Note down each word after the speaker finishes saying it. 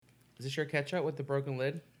Is this your ketchup with the broken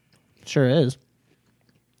lid? Sure is.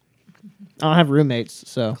 I don't have roommates,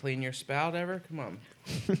 so Clean your spout ever? Come on.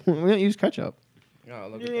 we don't use ketchup. Oh,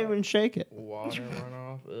 look You at didn't that. even shake it. Water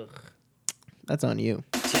runoff. Ugh. That's on you.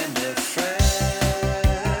 Tender friends,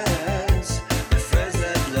 the friends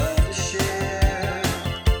that love to share,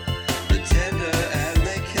 the tender and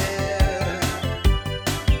they care.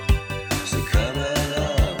 So come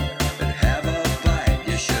along and have a bite.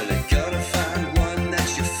 You're surely gonna find one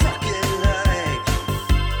that you fucking like.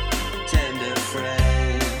 Tender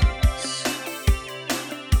friends.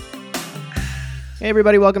 Hey,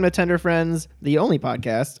 everybody. Welcome to Tender Friends, the only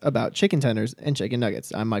podcast about chicken tenders and chicken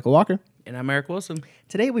nuggets. I'm Michael Walker. And I'm Eric Wilson.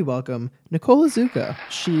 Today we welcome Nicole Azuka.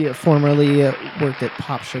 She formerly worked at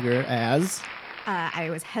Pop Sugar as I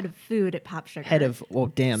was head of food at Pop Sugar. Damn,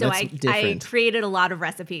 so that's I different. created a lot of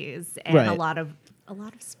recipes and Right. a lot of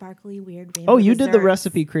sparkly, weird rainbow Oh, you did the desserts.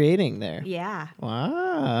 recipe creating there. Yeah.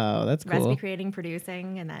 Wow, that's cool. Recipe creating,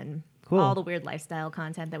 producing, and then Cool. all the weird lifestyle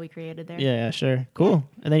content that we created there. Yeah, sure. Cool.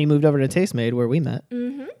 And then you moved over to Tastemade where we met.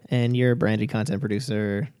 Mm-hmm. And you're a branded content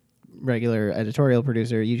producer, regular editorial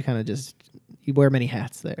producer. You kind of you wear many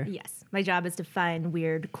hats there. Yes. My job is to find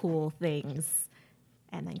weird, cool things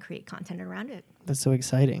and then create content around it. That's so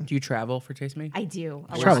exciting. Do you travel for Tastemade? I do.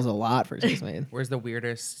 A She lot. travels a lot for Tastemade. Where's the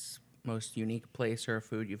weirdest, most unique place or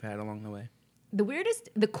food you've had along the way?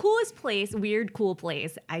 The coolest place, weird, cool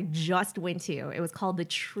place I just went to. It was called the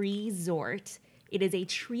Treezort. It is a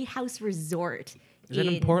treehouse resort. Is it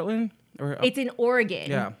in Portland? Or It's in Oregon.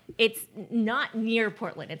 Yeah. It's not near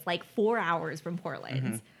Portland. It's like 4 hours from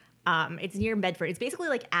Portland. It's near Medford. It's basically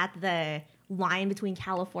like at the line between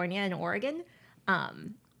California and Oregon.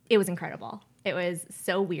 It was incredible. It was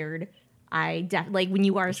so weird. Like when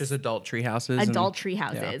you are It's just adult tree houses? adult tree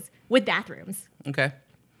houses with bathrooms. Okay.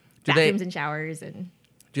 Bathrooms and showers and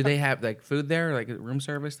Do they have like food there, like room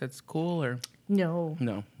service that's cool or no.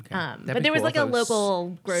 no? Okay. That'd But be there was cool like if a it was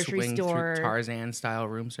local grocery swing through store. Tarzan style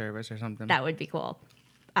room service or something. That would be cool.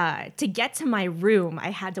 To get to my room,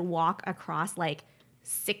 I had to walk across like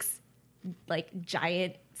 6 like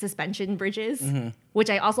giant suspension bridges,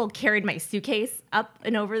 which I also carried my suitcase up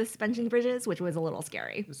and over the suspension bridges, which was a little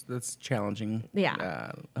scary. That's challenging.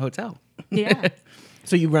 Yeah. Hotel. Yeah.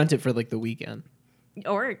 So you rent it for like the weekend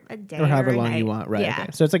Or a day. or however a long night. you want, right? Yeah.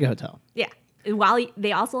 Okay. So it's like a hotel. Yeah. While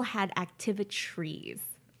they also had activitrees.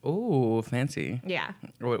 Oh, fancy. Yeah.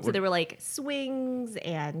 What- So there were like swings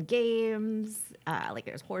and games. Like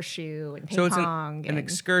there's horseshoe and ping So it's pong. an and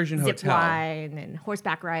excursion zip hotel. line and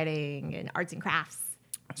horseback riding and arts and crafts.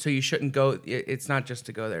 So you shouldn't go. It's not just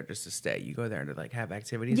to go there just to stay. You go there to like have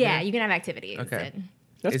activities. Yeah, there? you can have activities. Okay. And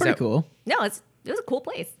That's Is pretty that- cool. no, it was a cool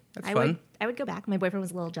place. That's I fun. would go back. My boyfriend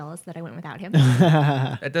was a little jealous that I went without him.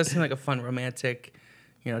 That does seem like a fun, romantic,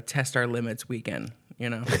 test our limits weekend. Okay,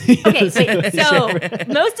 wait. So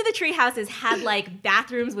most of the tree houses had like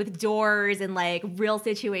bathrooms with doors and like real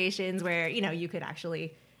situations where you could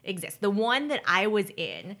actually exist. The one that I was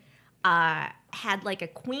in had like a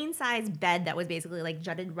queen size bed that was basically like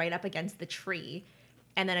jutted right up against the tree,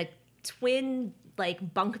 and then a twin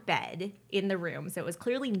like bunk bed in the room. So it was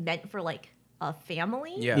clearly meant for like a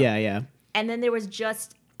family. Yeah. Yeah. And then there was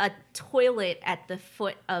just a toilet at the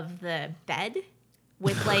foot of the bed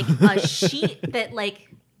with like a sheet that like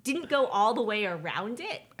didn't go all the way around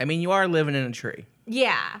it. I mean, you are living in a tree.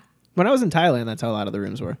 Yeah. When I was in Thailand, that's how a lot of the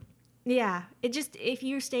rooms were. Yeah. It just, if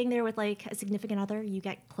you're staying there with like a significant other, you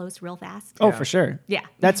get close real fast. Oh, Yeah. for sure. Yeah.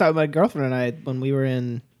 That's how my girlfriend and I, when we were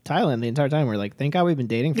in Thailand the entire time, we're like, thank God we've been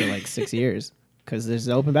dating for like 6 years because there's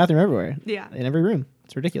an open bathroom everywhere. Yeah. In every room.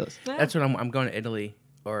 It's ridiculous. That's what I'm going to Italy,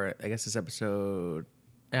 or I guess this episode.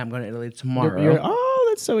 Yeah, I'm going to Italy tomorrow. Oh,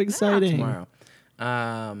 that's so exciting. Tomorrow.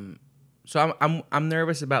 So I'm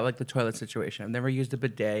nervous about like the toilet situation. I've never used a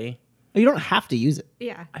bidet. You don't have to use it.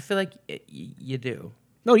 Yeah. I feel like you do.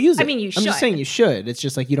 No, use it. I mean, you I'm should. just saying you should. It's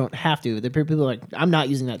just like you don't have to. The people are like, I'm not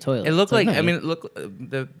using that toilet. It looked It's like, no, I mean,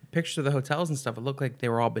 the pictures of the hotels and stuff. It looked like they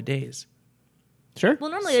were all bidets. sure.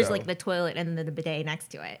 Well, normally there's So- like the toilet and then the bidet next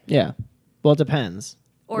to it. Yeah. Well, it depends.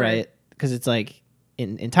 Or- right? Because it's like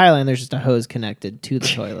in Thailand, there's just a hose connected to the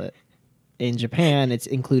toilet. In Japan, it's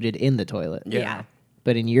included in the toilet. Yeah.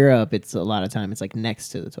 But in Europe, it's a lot of time, it's like next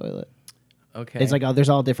to the toilet. Okay. It's like, there's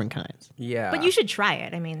all different kinds. yeah. But you should try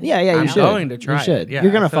it. I mean, Yeah, you I'm should. going to try You should. it. Yeah,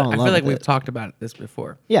 You're going I to feel- fall in love I feel like with we've it. talked about this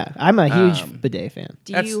before. Yeah, I'm a huge bidet fan.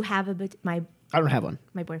 do That's- you have a bidet? I don't have one.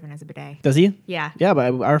 My boyfriend has a bidet. Does he? Yeah. Yeah,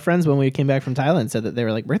 but our friends, when we came back from Thailand, said that they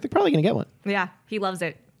were like, we're probably going to get one. Yeah. He loves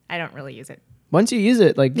it. I don't really use it. Once you use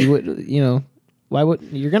it, like, you would, why would,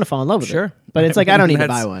 you're going to fall in love with Sure. it. But it's like, I don't need to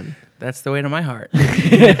That's- buy one. That's the way to my heart.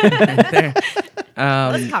 Right there.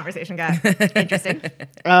 This conversation got interesting.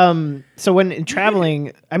 So when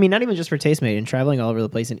traveling, I mean, not even just for Tastemade, and traveling all over the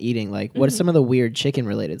place and eating, like, what is some of the weird chicken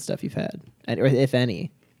related stuff you've had, or if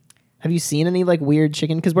any? Have you seen any like weird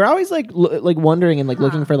chicken? Because we're always like like wondering and like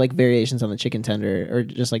looking for like variations on the chicken tender, or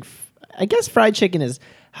just like I guess fried chicken is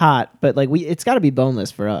hot, but like it's got to be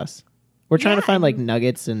boneless for us. We're trying to find like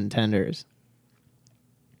nuggets and tenders.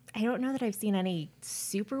 I don't know that I've seen any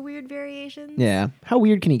super weird variations. Yeah, how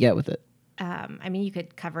weird can you get with it? I mean, you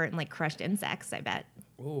could cover it in like crushed insects, I bet.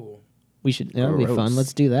 Ooh. We should. That'll be fun. Gross.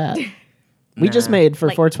 Let's do that. We just made for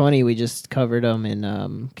Like- 420. We just covered them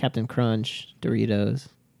in Captain Crunch, Doritos,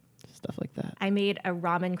 stuff like that. I made a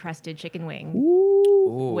ramen crusted chicken wing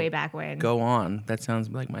Ooh. way back when. Go on. That sounds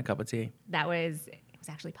like my cup of tea. It was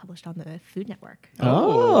actually published on the Food Network.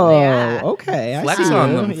 Oh, Yeah. okay. I Flex see on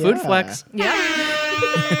you. them. Food Yeah. flex.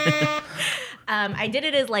 Yeah. I did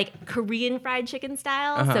it as like Korean fried chicken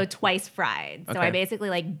style, so twice fried. So Okay. I basically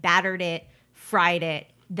like battered it, fried it,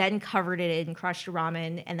 then covered it in crushed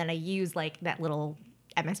ramen, and then I used like that little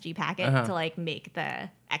MSG packet to like make the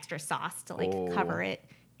extra sauce to like cover it,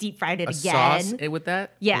 deep fried it A again. sauce with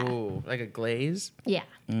that? Yeah. Ooh, like a glaze? Yeah,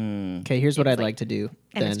 Okay, here's what I'd like to do.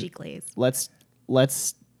 Then MSG glaze.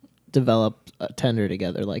 let's develop a tender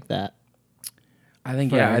together like that I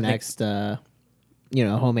think, for yeah. our I think, next,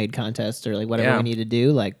 homemade contest or like whatever Yeah. we need to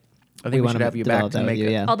do. Like, I think we wanna should have you develop back to that with make you,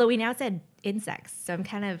 it. Yeah. Although we now said insects, so I'm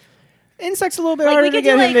kind of Insects a little bit Like, we harder to could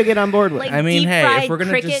get do, him to like- get on board with. like I mean, deep hey, if fried we're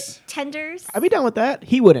gonna cricket just- tenders. I'd be down with that.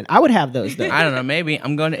 He wouldn't. I would have those though. I don't know. Maybe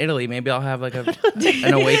I'm going to Italy. Maybe I'll have like an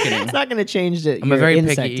awakening. It's not going to change it. I'm a very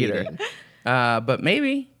picky eater. But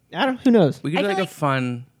maybe I don't. Who knows? we could I do feel like a like-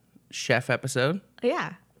 fun chef episode.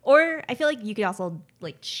 Yeah. Or I feel like you could also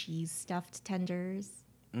like cheese stuffed tenders,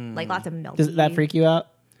 like lots of milk. Does that freak you out?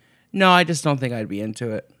 No, I just don't think I'd be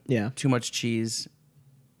into it. Yeah. Too much cheese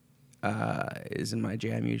is in my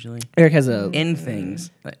jam usually. Eric has a. In things.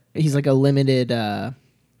 Like, He's like a limited. He's You a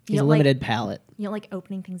don't like- limited palate. You know, like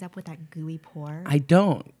opening things up with that gooey pour. I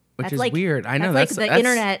don't, which That's is like, weird. I know that's that's like the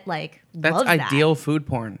internet like That's loves ideal That. food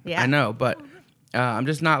porn. Yeah. I know, but I'm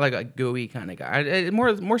just not like a gooey kind of guy.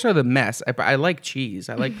 More so the mess. I like cheese.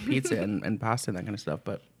 I like pizza and pasta and that kind of stuff,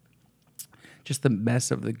 but just the mess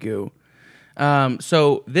of the goo.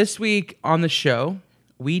 So this week on the show,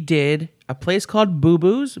 we did a place called Boo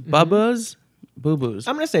Boo's. Bubba's. Boo Boo's.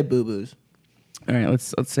 I'm going to say boo boos. All right,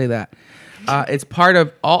 let's say that. It's part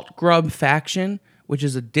of Alt Grub Faction, which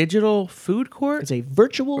is a digital food court. It's a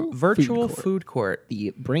virtual food court.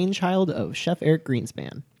 The brainchild of Chef Eric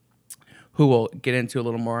Greenspan. Who we'll get into a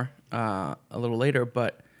little more a little later.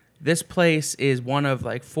 But this place is one of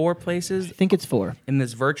like 4 places I think it's 4. in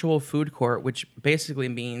this virtual food court, which basically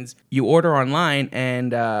means you order online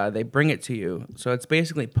and they bring it to you. So it's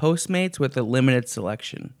basically Postmates with a limited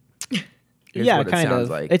selection. Is Yeah, what it kind sounds of.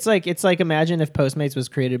 like. It's like imagine if Postmates was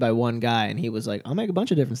created by one guy and he was like, I'll make a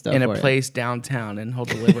bunch of different stuff In for a you. place downtown, and he'll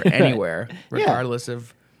deliver anywhere, regardless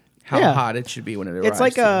of how Yeah. hot it should be when it arrives. It's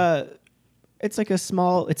like to you. it's like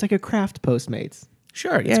a craft Postmates.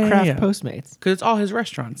 Sure, It's craft Postmates. because it's all his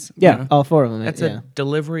restaurants. you Yeah, know? all 4 of them. That's yeah. a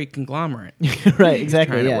delivery conglomerate. Right,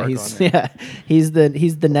 exactly. trying to Yeah, work he's on it. he's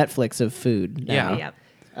the Netflix of food. now. Yeah. Yep.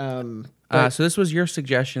 So this was your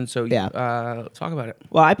suggestion. So Yeah. talk about it.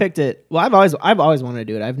 Well, I picked it. Well, I've always wanted to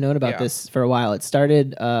do it. I've known about Yeah. this for a while. It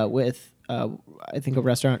started with I think a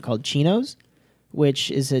restaurant called Chino's,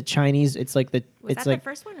 which is a Chinese. It's like the Was it's that like the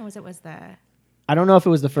first one or was the I don't know if it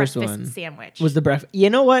was the first breakfast one. sandwich? Was the breakfast? You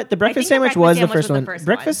know what? The breakfast the sandwich breakfast was the sandwich first was the one. first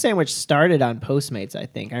Breakfast one. sandwich started on Postmates. I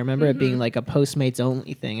think I remember it being like a Postmates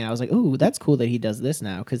only thing, and I was like, "Ooh, that's cool that he does this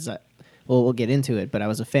now." Because we'll get into it, but I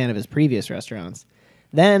was a fan of his previous restaurants.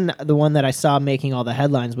 Then the one that I saw making all the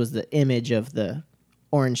headlines was the image of the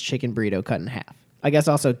orange chicken burrito cut in half. I guess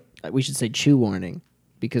also we should say chew warning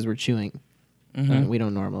because we're chewing. We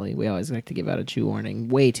don't normally. We always like to give out a chew warning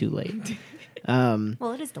way too late.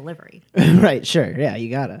 well, it is delivery. Right? Sure. Yeah, you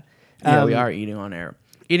gotta. Yeah, we are eating on air.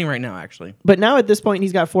 Eating right now, actually. But now at this point,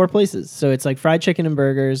 he's got 4 places. So it's like fried chicken and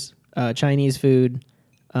burgers, Chinese food,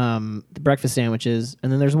 the breakfast sandwiches,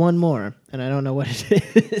 and then there's one more, and I don't know what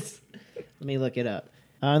it is. Let me look it up.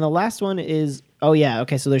 And the last one is, oh yeah,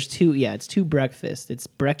 okay. So there's 2. Yeah, it's 2 breakfast. It's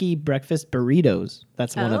Brekkie breakfast burritos.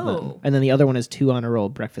 That's one of them. Oh. And then the other one is 2 on a roll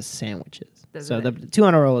breakfast sandwiches. Those So are the the- 2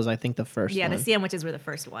 on a roll is I think the first Yeah, one. the sandwiches were the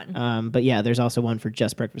first one. But yeah, there's also one for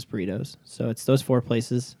just breakfast burritos. So it's those 4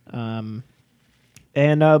 places. And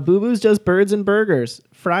Boo Boo's does birds and burgers,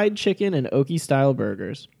 fried chicken and Okie style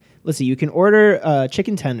burgers. Let's see, you can order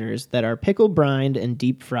chicken tenders that are pickle brined and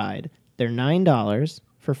deep fried. They're $9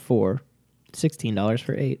 for 4, $16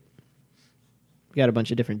 for 8. We got a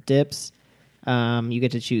bunch of different dips. You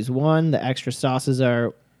get to choose one. The extra sauces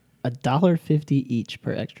are $1.50 each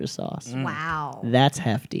per extra sauce. Wow. That's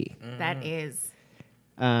hefty. That is.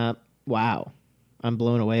 Wow. I'm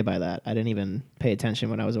blown away by that. I didn't even pay attention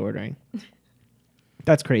when I was ordering.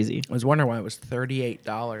 That's crazy. I was wondering why it was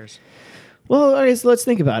 $38. Well, all right, so let's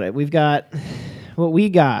think about it. What we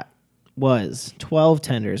got was 12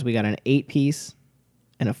 tenders. We got an 8-piece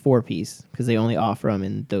and a 4-piece because they only offer them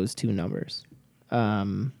in those two numbers.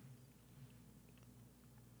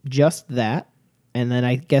 Just that. And then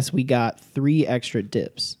I guess we got 3 extra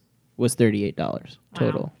dips was $38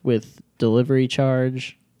 total Wow. with delivery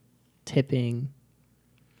charge, tipping,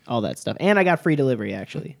 all that stuff. And I got free delivery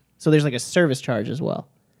actually. So there's like a service charge as well.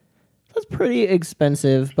 That's pretty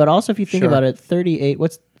expensive, but also if you think Sure. about it, 38,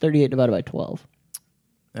 what's 38 divided by 12?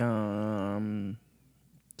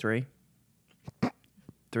 3.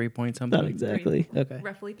 3 point something. Not exactly. Okay.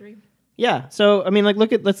 Roughly 3. Yeah. So I mean, like,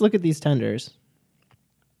 let's look at these tenders.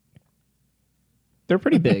 They're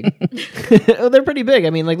pretty big. Oh, they're pretty big.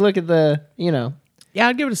 I mean, like, look at the, Yeah,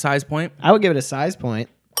 I'd give it a size point. I would give it a size point.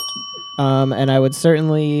 And I would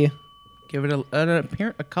certainly, Give it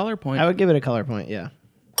a color point. I would give it a color point. Yeah.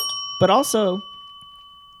 But also,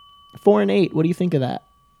 4 and 8. What do you think of that?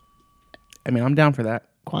 I mean, I'm down for that.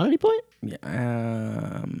 Quantity point?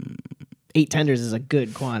 Yeah. 8 tenders is a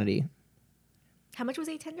good quantity. How much was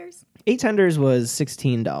 8 tenders? 8 tenders was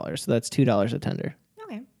 $16, so that's $2 a tender.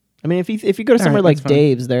 Okay. I mean, if you go to All somewhere right, like that's fine.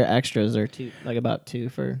 Dave's, their extras are about 2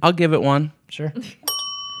 for I'll give it 1. sure.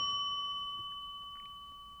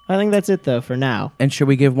 I think that's it though for now. And should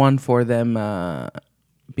we give 1 for them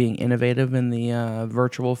being innovative in the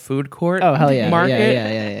virtual food court? Oh hell yeah! Market.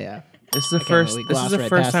 Yeah. This is the Okay, first. we This is glossed the right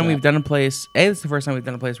first past time that. we've done a place. A, this is the first time we've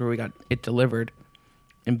done a place where we got it delivered,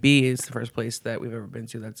 and B is the first place that we've ever been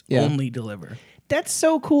to that's Yeah. only deliver. That's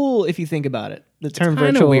so cool if you think about it. The term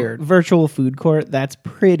kinda weird. virtual food court. That's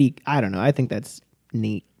pretty. I don't know. I think that's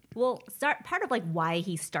neat. Well, part of like why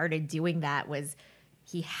he started doing that was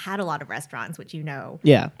he had a lot of restaurants, which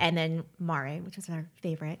Yeah. and then Mare, which was our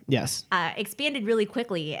favorite, Yes. expanded really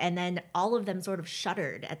quickly, and then all of them sort of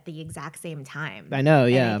shuttered at the exact same time. I know,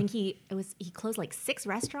 And yeah. I think he closed like 6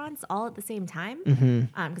 restaurants all at the same time.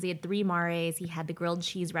 Mm-hmm. Because he had 3 Mares, he had the grilled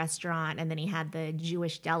cheese restaurant, and then he had the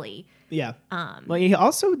Jewish deli. Yeah. Well, he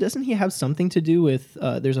also doesn't he have something to do with?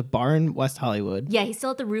 There's a bar in West Hollywood, Yeah, he's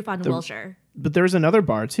still at the roof on Wilshire. but there's another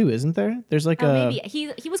bar too, isn't there? There's like Maybe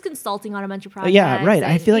he was consulting on a bunch of projects. yeah, right.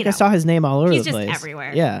 I and, feel like I saw his name all over He's the just place.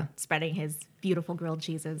 everywhere. Yeah. spreading his beautiful grilled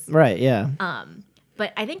cheeses. Right. Yeah.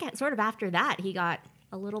 But I think sort of after that, he got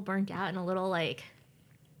a little burnt out and a little like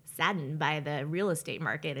saddened by the real estate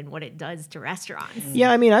market and what it does to restaurants.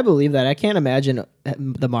 Yeah, I mean, I believe that. I can't imagine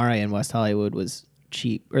the Mare in West Hollywood was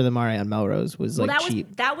cheap, or the Mare on Melrose was Well, like that cheap.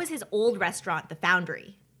 was that was his old restaurant, the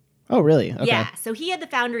Foundry. Oh, really? Okay. Yeah, so he had the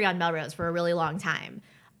Foundry on Melrose for a really long time.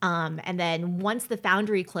 And then once the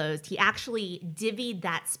Foundry closed, he actually divvied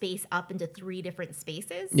that space up into 3 different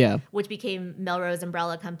spaces. Yeah. Which became Melrose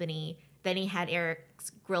Umbrella Company. Then he had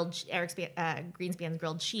Greenspan's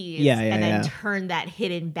grilled cheese. Yeah, yeah, and then yeah. turned that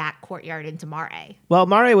hidden back courtyard into Mare. Well,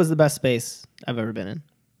 Mare was the best space I've ever been in.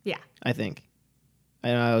 Yeah. I think.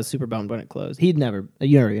 I was super bummed when it closed. You never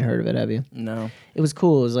even heard of it, have you? No. It was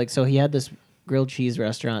cool. It was like, so he had this grilled cheese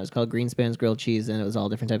restaurant. It's called Greenspan's Grilled Cheese, and it was all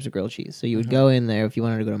different types of grilled cheese. So you would go in there. If you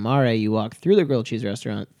wanted to go to Mare, you walk through the grilled cheese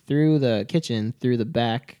restaurant, through the kitchen, through the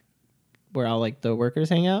back where all like the workers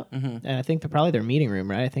hang out. And I think probably their meeting room,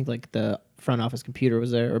 right? I think like the front office computer was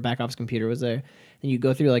there, or back office computer was there. And you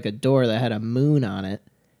go through like a door that had a moon on it,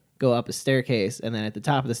 go up a staircase, and then at the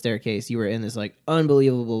top of the staircase, you were in this like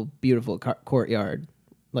unbelievable, beautiful courtyard,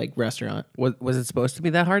 like restaurant. Was it supposed to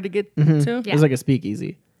be that hard to get to? Yeah. It was like a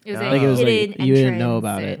speakeasy. It was Like a it was hidden like you didn't know entrance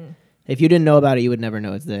about it. and- If you didn't know about it, you would never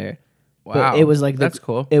know it's there. Wow. But it was like that's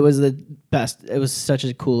cool. It was the best. It was such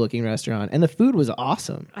a cool looking restaurant, and the food was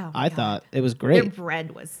awesome. Oh my I God. thought it was Their great.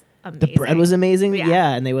 bread was The amazing. bread was amazing. Yeah.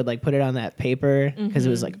 Yeah. And they would like put it on that paper because it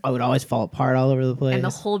was like, it would always fall apart all over the place. And the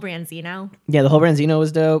whole Branzino. Yeah, the whole Branzino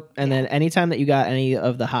was dope. And then anytime that you got any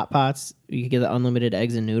of the hot pots, you could get the unlimited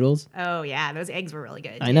eggs and noodles. Oh, yeah. Those eggs were really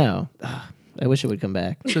good. I know. Ugh, I wish it would come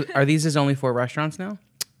back. So are these his only 4 restaurants now?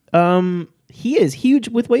 He is huge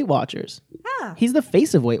with Weight Watchers. Oh. He's the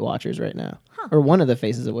face of Weight Watchers right now, or one of the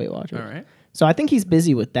faces of Weight Watchers. All right. So I think he's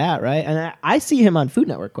busy with that, right? And I see him on Food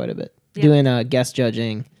Network quite a bit, doing guest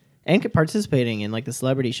judging and participating in like the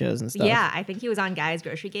celebrity shows and stuff. Yeah, I think he was on Guy's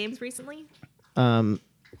Grocery Games recently.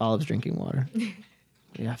 Olive's drinking water.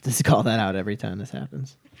 You have to call that out every time this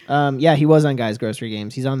happens. Yeah, he was on Guys Grocery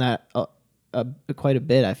Games. He's on that quite a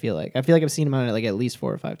bit. I feel like I've seen him on it like at least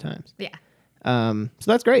 4 or 5 times. Yeah. So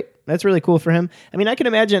that's great. That's really cool for him. I mean, I can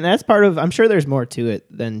imagine that's part of. I'm sure there's more to it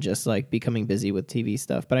than just like becoming busy with TV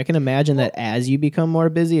stuff. But I can imagine that as you become more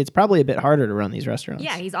busy, it's probably a bit harder to run these restaurants.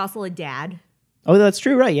 Yeah, he's also a dad. Oh, that's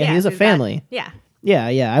true. Right. Yeah, he has a so he's got- family. yeah.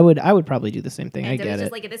 Yeah. I would probably do the same thing. And I so get it's it.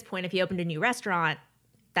 just like at this point, if he opened a new restaurant,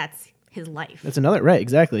 that's his life. That's another right.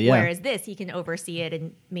 Exactly. Yeah. Whereas this, he can oversee it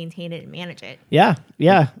and maintain it and manage it. Yeah.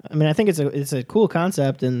 I mean, I think it's a cool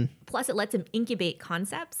concept and Plus, it lets him incubate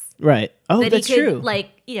concepts right. Oh, that that's he could, true. like,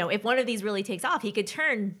 if one of these really takes off, he could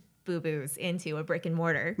turn Boo Boos into a brick and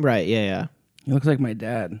mortar. Right. Yeah. He looks like my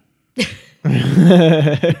dad.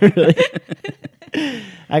 Really?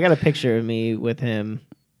 I got a picture of me with him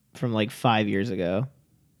from like 5 years ago.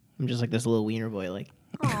 I'm just like this little wiener boy. Like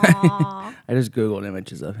Aww. I just Googled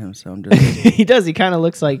images of him, so I'm just he does. He kind of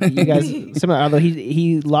looks like you guys. Similar, although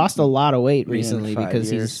he lost a lot of weight in recently 5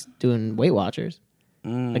 because years. he's doing Weight Watchers.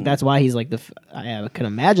 Like that's why he's like I can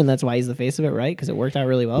imagine that's why he's the face of it, right? Because it worked out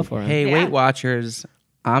really well for him. Hey, Yeah. Weight Watchers,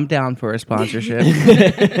 I'm down for a sponsorship.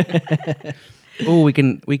 Oh, we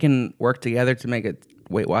can work together to make a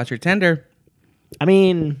Weight Watcher tender. I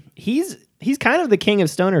mean, he's kind of the king of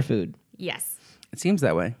stoner food. Yes. It seems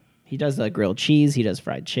that way. He does grilled cheese. He does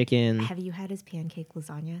fried chicken. Have you had his pancake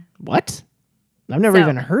lasagna? What? I've never So-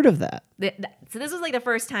 even heard of that. So this was like the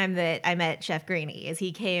first time that I met Chef Graney, is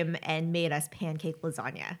he came and made us pancake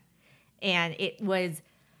lasagna. And it was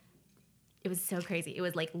so crazy. It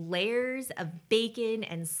was like layers of bacon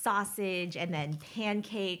and sausage and then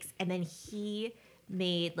pancakes. And then he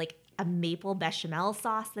made like a maple bechamel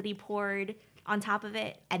sauce that he poured on top of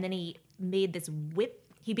it. And then he made this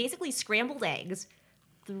he basically scrambled eggs,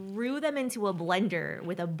 threw them into a blender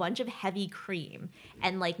with a bunch of heavy cream,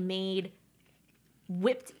 and like made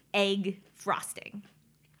whipped egg frosting,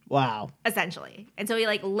 Wow. essentially. And so he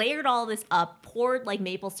like layered all this up, poured like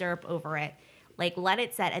maple syrup over it, like let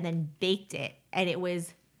it set, and then baked it. And it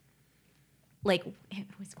was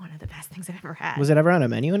one of the best things I've ever had. Was it ever on a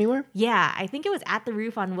menu anywhere? Yeah, I think it was at the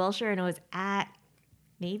Roof on Wilshire, and it was at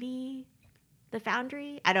maybe the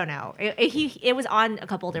Foundry. I don't know. It was on a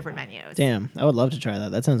couple different menus. Damn, I would love to try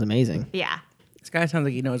that. That sounds amazing. Yeah. This guy sounds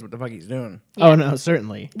like he knows what the fuck he's doing. Oh no,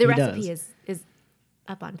 certainly. The He recipe does. is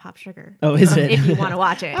up on Pop Sugar. Oh, is it? If you want to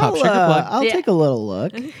watch it. I'll, Sugar plug. I'll Yeah. take a little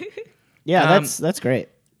look. Yeah, that's great.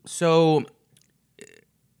 So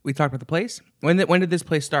we talked about the place. When did this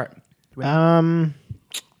place start? I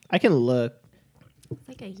can look. It's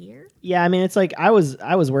like a year. Yeah, I mean, it's like I was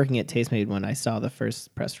working at Tastemade when I saw the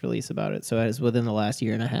first press release about it, so it was within the last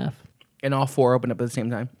year and a half. And all four opened up at the same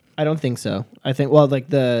time. I don't think so. I think like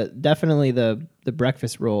definitely the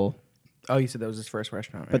breakfast roll, Oh, you said that was his first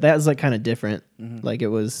restaurant, right? but that was like kind of different. Like it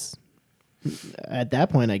was at that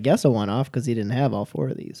point, I guess, a one-off because he didn't have all four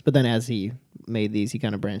of these. But then as he made these, he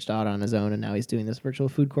kind of branched out on his own, and now he's doing this virtual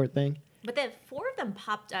food court thing. But then 4 of them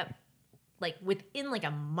popped up like within like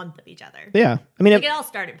a month of each other. Yeah, I mean, Like it all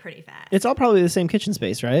started pretty fast. it's all probably the same kitchen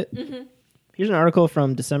space, right? Mm-hmm. Here's an article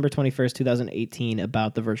from December 21st, 2018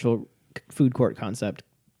 about the virtual food court concept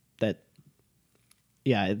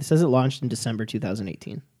it says it launched in December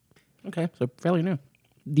 2018. Okay, so fairly new.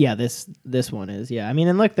 Yeah, this one is. Yeah, I mean,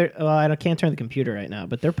 and look, I can't turn the computer right now,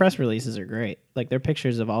 but their press releases are great. Like their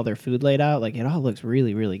pictures of all their food laid out, like it all looks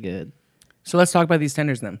really, really good. So let's talk about these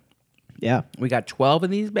tenders then. Yeah. We got 12 of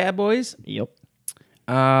these bad boys. Yep.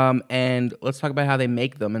 And let's talk about how they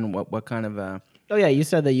make them and what kind of Oh yeah, you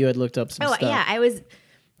said that you had looked up some Oh stuff. yeah, I was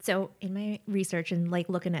so in my research and like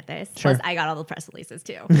looking at this. Sure. Plus, I got all the press releases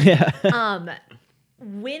too. Yeah.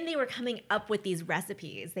 When they were coming up with these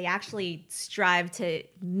recipes, they actually strived to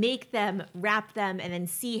make them, wrap them, and then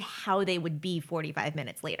see how they would be 45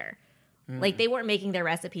 minutes later. Like they weren't making their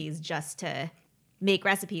recipes just to make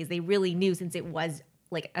recipes. They really knew, since it was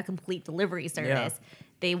like a complete delivery service,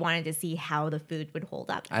 they wanted to see how the food would hold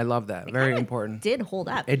up. I love that. It Very kinda important. Did hold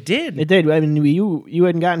up. It did. It did. I mean, you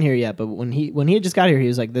hadn't gotten here yet, but when he had just got here, he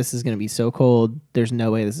was like, "This is going to be so cold. There's no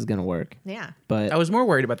way this is going to work." Yeah. But I was more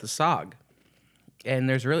worried about the sog. And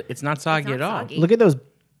it's not soggy not at all. soggy. look at those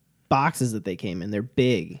boxes that they came in. They're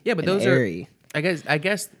big. Yeah, but and those airy. are I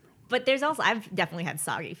guess But there's also, I've definitely had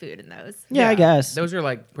soggy food in those. Yeah, I guess. those are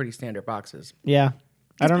like pretty standard boxes. Yeah.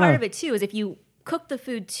 I don't part know. of it too is if you cook the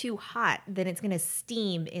food too hot, then it's going to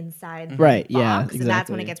steam inside the Right, box, yeah, and that's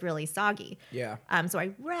when exactly. it gets really soggy. Yeah. So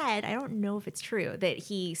I read, I don't know if it's true, that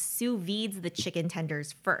he sous vides the chicken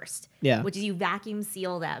tenders first. Yeah. Which is you vacuum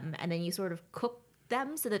seal them and then you sort of cook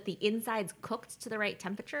them so that the inside's cooked to the right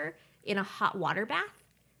temperature in a hot water bath.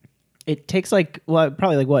 It takes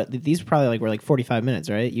probably like what? These probably were like 45 minutes,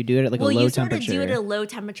 right? You do it at like a low you sort temperature. of do it at a low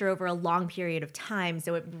temperature over a long period of time,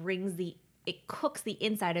 so it brings the it cooks the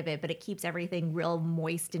inside of it, but it keeps everything real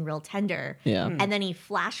moist and real tender. Yeah. And then he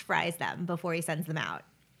flash fries them before he sends them out,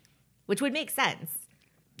 which would make sense.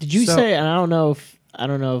 Did you So- say? And I don't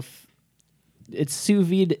know if it's sous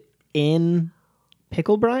vide in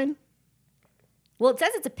pickle brine. Well, it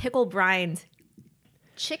says it's a pickle brined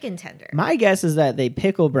chicken tender. My guess is that they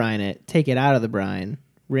pickle brine it, take it out of the brine,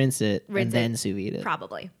 rinse it, Rinse and it. then sous vide it.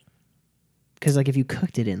 Probably. Because like if you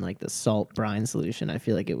cooked it in like the salt brine solution, I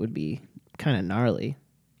feel like it would be kind of gnarly.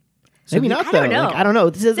 Maybe not I though. don't know. Like, I don't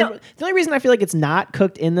know. So- the only reason I feel like it's not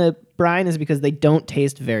cooked in the brine is because they don't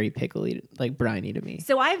taste very pickly, like briny to me.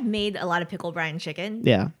 So I've made a lot of pickle brine chicken.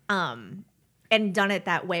 Yeah. And done it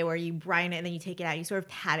that way where you brine it and then you take it out. You sort of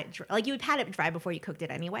pat it dry. Like you would pat it dry before you cooked it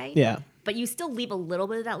anyway. Yeah. But you still leave a little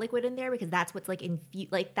bit of that liquid in there because that's what's like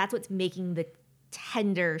like that's what's making the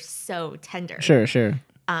tender so tender. Sure.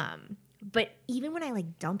 But even when I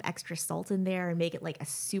like dump extra salt in there and make it like a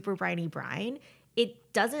super briny brine,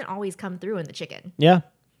 it doesn't always come through in the chicken Yeah.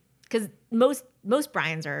 because most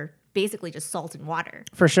brines are basically just salt and water.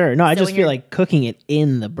 For sure. No, I So just when feel you're- like cooking it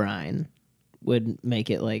in the brine would make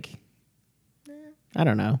it like I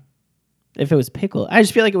don't know. If it was pickle, I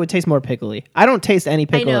just feel like it would taste more pickly. I don't taste any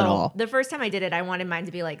pickle I know. at all. The first time I did it, I wanted mine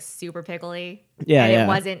to be like super pickly. Yeah, and yeah. it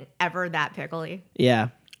wasn't ever that pickly. Yeah.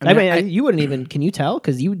 I mean, I I- you wouldn't even. Can you tell?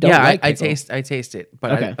 Because you don't. Yeah, like I pickle. taste it,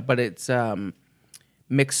 but Okay. but it's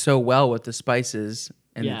mixed so well with the spices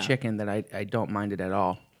and Yeah. the chicken that I don't mind it at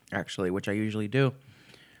all. Actually, which I usually do.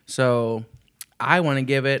 So I want to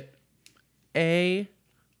give it a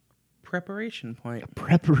preparation point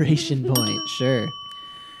preparation point. Sure.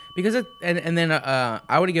 because and then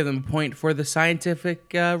I would give them a point for the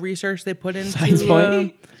scientific research they put into Science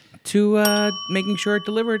point? to making sure it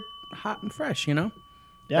delivered hot and fresh. You know.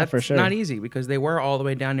 Yeah, That's for sure. not easy because they were all the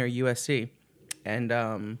way down near USC, and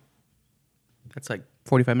that's like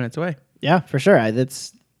 45 minutes away. Yeah, for sure.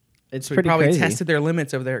 It's So we pretty probably crazy. tested their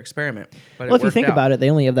limits of their experiment. But Well, if you think about it, they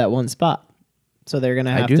only have that one spot, so they're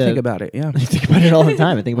gonna have I do to think about it. Yeah, I think about it all the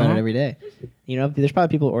time. I think about Uh-huh. it every day. You know, there's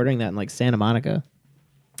probably people ordering that in like Santa Monica,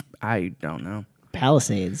 I don't know.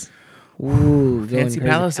 Palisades. Ooh, going Fancy crazy.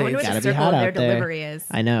 Palisades. I wonder what Gotta the be circle hot of their out there. delivery is.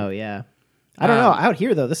 I know. Yeah. I don't know. Out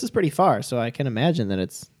here though, this is pretty far, so I can imagine that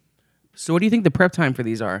it's. So what do you think the prep time for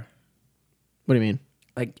these are? What do you mean?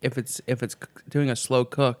 Like if it's doing a slow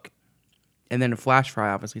cook, and then a flash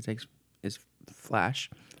fry obviously is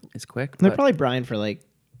quick. They're but- probably brine for like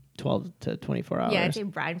 12 to 24 hours. Yeah, I'd say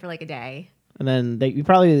brine for like a day. And then you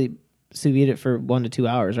probably sous vide it for 1 to 2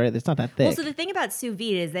 hours, right? It's not that thick. Well, so the thing about sous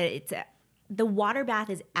vide is that it's the water bath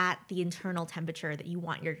is at the internal temperature that you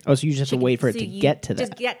want your. Oh, so you just have to chicken- wait for it so to you get to that.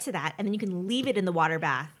 Just get to that, and then you can leave it in the water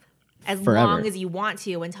bath as Forever. long as you want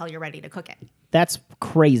to until you're ready to cook it. That's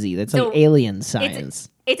crazy. That's So like alien science.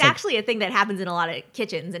 It's actually a thing that happens in a lot of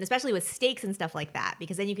kitchens, and especially with steaks and stuff like that,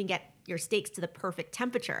 because then you can get your steaks to the perfect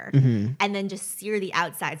temperature Mm-hmm. and then just sear the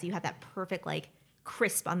outside so you have that perfect like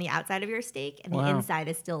crisp on the outside of your steak, and the Wow. inside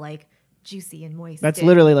is still like juicy and moist. That's and-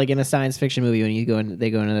 literally like in a science fiction movie when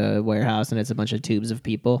they go into the warehouse and it's a bunch of tubes of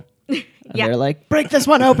people. And Yeah. they're like, break this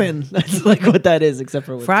one open. That's like what that is, except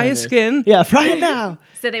for with fry his tenders. skin. Yeah, fry it now.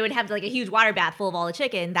 So they would have like a huge water bath full of all the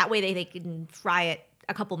chicken. That way they can fry it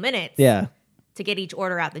a couple minutes Yeah. to get each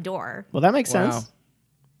order out the door. Well, that makes Wow. sense.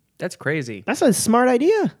 That's crazy. That's a smart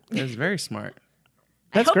idea. That's very smart.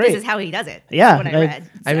 That's I hope great. this is how he does it. Yeah, That's what I I- read.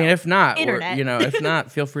 I mean, So, if not, or, internet. if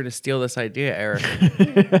not, feel free to steal this idea, Eric.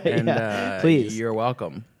 And Yeah, please. you're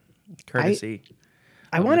welcome. Courtesy.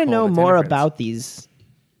 I of want to Nicole know and the more Tender Friends. about these.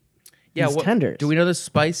 these what- tenders. Do we know the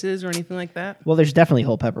spices or anything like that? Well, there's definitely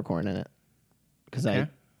whole peppercorn in it because I Okay.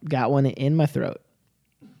 got one in my throat.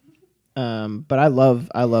 But I love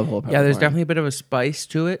whole peppercorn. Yeah, there's definitely a bit of a spice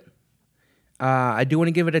to it. I do want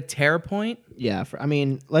to give it a tear point. Yeah, I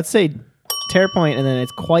mean, let's say tear point, and then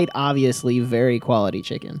it's quite obviously very quality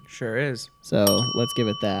chicken. Sure is. So let's give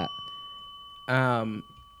it that. Um,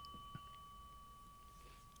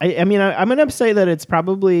 I mean, I'm gonna say that it's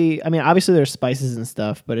probably. I mean, obviously there's spices and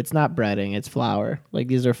stuff, but it's not breading. It's flour. Like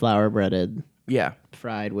these are flour breaded, yeah.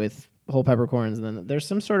 fried with whole peppercorns, and then there's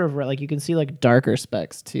some sort of like you can see like darker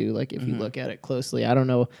specks too. Like if you look at it closely, I don't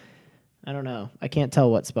know. I can't tell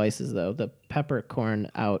what spices though. The peppercorn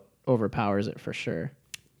out overpowers it for sure,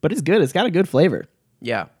 but it's good. It's got a good flavor,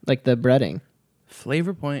 Yeah. like the breading.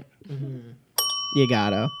 Flavor point. You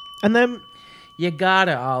gotta. And then You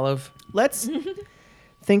gotta, Olive. let's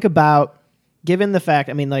think about, given the fact,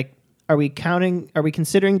 I mean, like, are we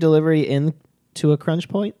considering delivery into a crunch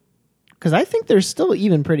point? Because I think they're still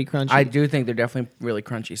even pretty crunchy. I do think they're definitely really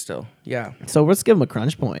crunchy still. Yeah. So let's give them a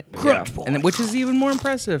crunch point. Yeah. And then, which is even more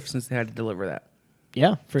impressive since they had to deliver that.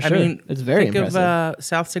 Yeah, for sure. I mean, it's very think impressive. of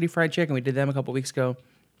South City Fried Chicken. We did them a couple weeks ago.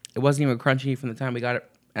 It wasn't even crunchy from the time we got it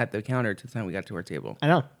at the counter to the time we got to our table. I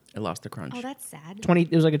know. It lost the crunch. Oh, that's sad. 20.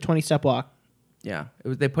 It was like a 20-step walk. Yeah, it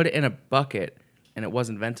was. They put it in a bucket and it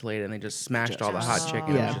wasn't ventilated, and they just smashed all the hot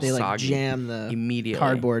chicken. It Yeah, was they just like soggy jammed the immediately.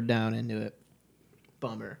 cardboard down into it.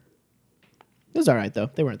 Bummer. It was all right though.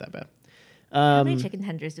 They weren't that bad. How many chicken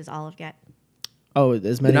tenders does Olive get? Oh,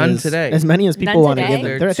 as many None as today. As many as people None want to today? give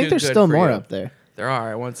them. They're I think too there's good still for more you. up there. There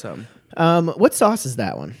are. I want some. What sauce is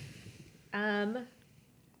that one?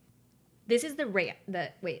 This is the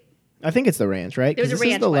wait. I think it's the ranch, right? 'Cause There's a this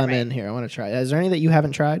is ranch the one, lemon right? here. I want to try. Is there any that you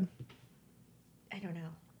haven't tried? I don't know.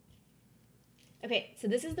 Okay, so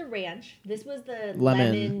this is the ranch. This was the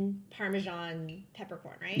Lemon. lemon parmesan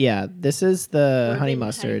peppercorn, right? Yeah, this is the Or honey the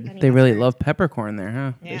mustard. honey They really mustard. love peppercorn there,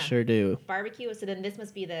 huh? Yeah. They sure do. Barbecue. So then this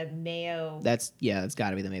must be the mayo. That's it's got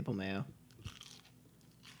to be the maple mayo.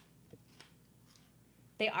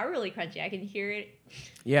 They are really crunchy. I can hear it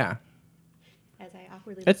Yeah, as I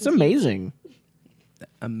awkwardly. It's listen to you. amazing.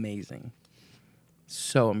 amazing.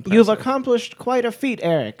 So impressive. You've accomplished quite a feat,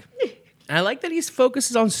 Eric. I like that he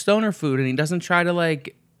focuses on stoner food and he doesn't try to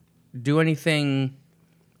like do anything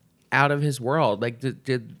out of his world. Like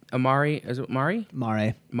did Amari? Is it Mari?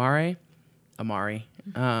 Mare. Amari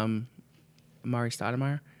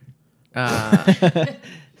Stoudemire.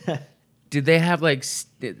 Did they have like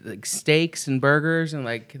steaks and burgers and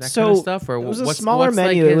like that kind of stuff, or it was a what's smaller what's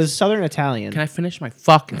menu. Like It was his, Southern Italian. can I finish my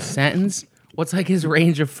fucking sentence? What's like his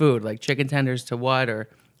range of food? Like chicken tenders to what, or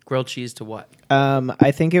grilled cheese to what?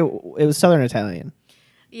 I think it was Southern Italian.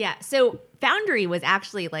 Yeah. So Foundry was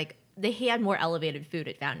actually like they had more elevated food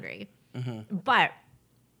at Foundry, but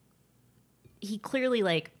he clearly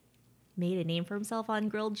like made a name for himself on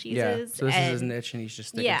grilled cheeses. Yeah. So this is his and- niche, and he's just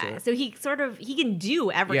sticking to Yeah, it. so he can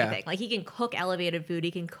do everything. Yeah. Like he can cook elevated food,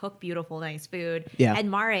 he can cook beautiful, nice food. Yeah.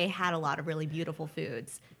 And Mare had a lot of really beautiful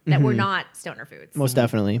foods that were not stoner foods. Most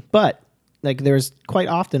definitely. But like there was quite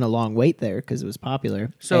often a long wait there because it was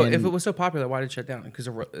popular. So And if it was so popular, why did it shut down? Because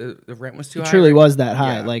the rent was too it high. truly right? was that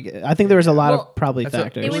high. Yeah. Like I think there was a lot Well, of probably that's what-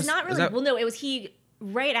 factors. It was was- not was really that- well. No, it was he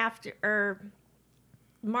right after or.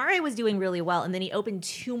 Mare was doing really well, and then he opened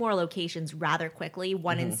 2 more locations rather quickly.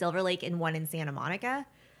 One in Silver Lake and one in Santa Monica.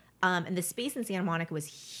 And the space in Santa Monica was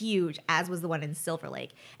huge, as was the one in Silver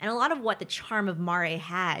Lake. And a lot of what the charm of Mare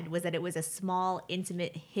had was that it was a small,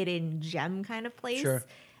 intimate, hidden gem kind of place. Sure.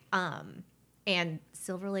 And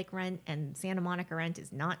Silver Lake rent and Santa Monica rent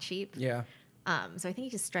is not cheap. Yeah. So I think he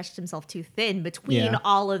just stretched himself too thin between Yeah.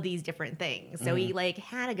 all of these different things. So he like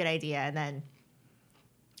had a good idea and then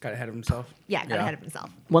Got ahead of himself. got ahead of himself.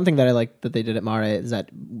 One thing that I liked that they did at Mare is that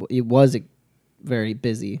it was very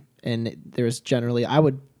busy, and there was generally I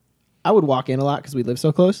would walk in a lot because we live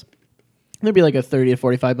so close. There'd be like a 30 to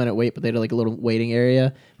 45-minute wait, but they had like a little waiting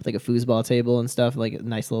area with like a foosball table and stuff, like a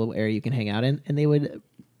nice little area you can hang out in, and they would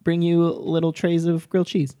bring you little trays of grilled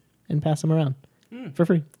cheese and pass them around for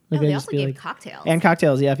free. Like, Oh, they they'd also be gave like- cocktails. and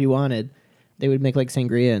cocktails, yeah, if you wanted. They would make like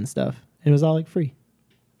sangria and stuff. It was all like free.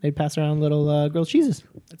 They'd pass around little grilled cheeses.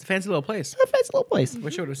 It's a fancy little place. A nice little place.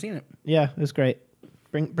 Wish I would have seen it. Yeah, it was great.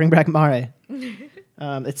 Bring back Mare.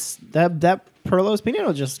 It's that Perlo's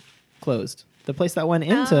Pinito just closed. The place that went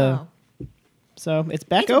into, Oh. so it's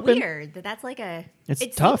back It's open. weird that that's like a. It's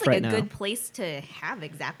it tough seems like right a now. good place to have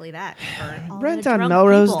exactly that. For all Rent the on drunk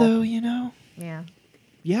Melrose, people. though, you know. Yeah.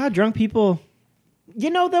 Yeah, drunk people. You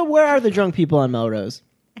know though, where are the drunk people on Melrose?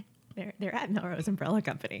 They're at Melrose Umbrella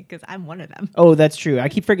Company because I'm one of them. Oh, that's true. I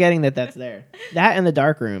keep forgetting that that's there. That and the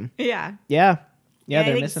dark room. Yeah. Yeah, Yeah, I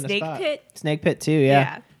they're think missing Snake a spot. Pit. Snake Pit too. Yeah,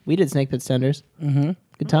 Yeah. we did Snake Pit tenders. Mm-hmm.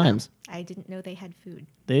 Good times. I didn't know they had food.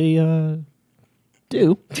 They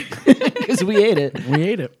do because we ate it. We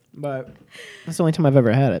ate it. But that's the only time I've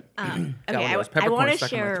ever had it. Okay, one of I those want peppercorns to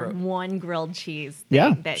stuck in my share throat. one grilled cheese thing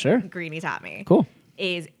Yeah, that sure. Greeny taught me. Cool.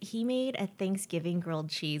 Is he made a Thanksgiving grilled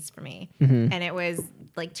cheese for me. Mm-hmm. And it was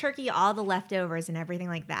like turkey, all the leftovers and everything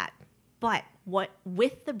like that. But what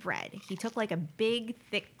with the bread, he took like a big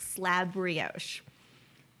thick slab brioche.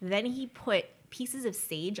 Then he put pieces of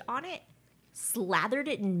sage on it, slathered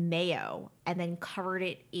it in mayo, and then covered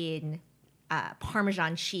it in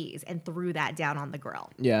Parmesan cheese and threw that down on the grill.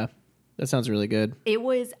 Yeah, that sounds really good. It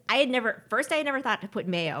was I had never thought to put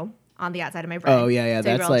mayo on the outside of my bread. Oh, yeah, to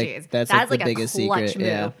that's grilled like- cheese. that's That's like the a biggest clutch secret,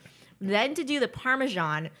 yeah. move. Then to do the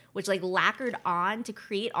Parmesan, which like lacquered on to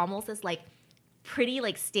create almost this like pretty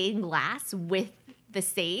like stained glass with the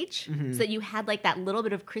sage, Mm-hmm. so that you had like that little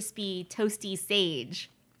bit of crispy toasty sage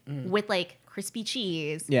with like crispy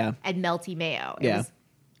cheese, Yeah. and melty mayo. It Yeah. was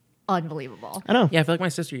unbelievable. I know. Yeah, I feel like my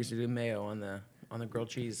sister used to do mayo on the grilled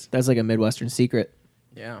cheese. That's like a Midwestern secret.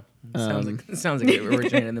 Yeah. Sounds like it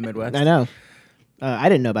originated in the Midwest. I know. I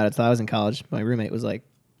didn't know about it till I was in college. My roommate was like,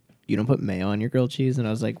 "You don't put mayo on your grilled cheese," and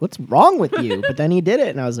I was like, "What's wrong with you?" But then he did it,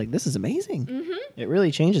 and I was like, "This is amazing. It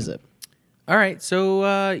really changes it." All right.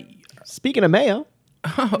 So, Speaking of mayo,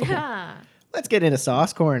 Yeah. let's get into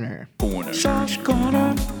sauce corner. Sauce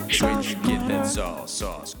corner. Where'd you get that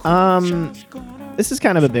sauce corner? This is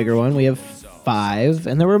kind of a bigger one. We have 5,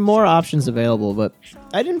 and there were more options available, but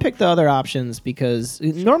I didn't pick the other options because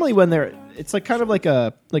normally when it's like kind of like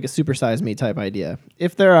a supersize me type idea.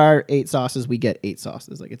 If there are 8 sauces, we get 8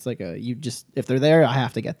 sauces. Like it's like if they're there, I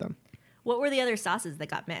have to get them. What were the other sauces that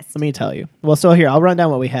got missed? Let me tell you. Well, so here, I'll run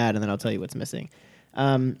down what we had, and then I'll tell you what's missing.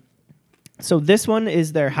 So this one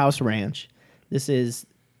is their house ranch. This is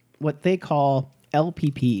what they call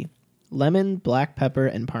LPP, lemon, black pepper,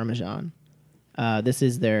 and Parmesan. This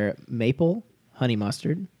is their maple honey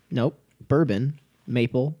mustard. Nope, bourbon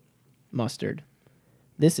maple mustard.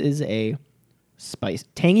 This is a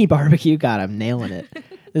tangy barbecue. God, I'm nailing it.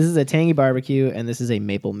 This is a tangy barbecue, and this is a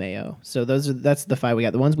maple mayo. So that's the 5 we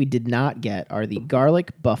got. The ones we did not get are the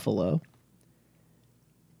garlic buffalo,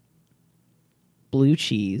 blue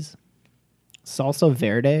cheese, salsa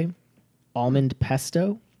verde, almond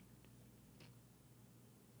pesto.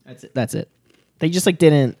 That's it. They just like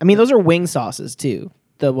didn't. I mean, those are wing sauces too.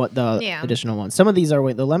 The additional ones. Some of these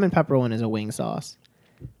are the lemon pepper one is a wing sauce.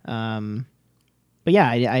 But yeah,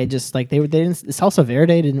 I just like they didn't. Salsa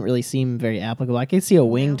verde didn't really seem very applicable. I could see a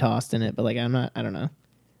wing tossed in it, but like I don't know.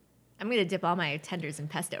 I'm gonna dip all my tenders in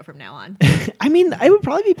pesto from now on. I mean, it would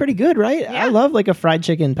probably be pretty good, right? Yeah. I love like a fried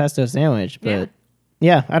chicken pesto sandwich, but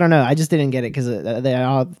yeah, I don't know. I just didn't get it because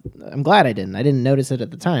I'm glad I didn't. I didn't notice it at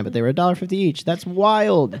the time, but they were $1.50 each. That's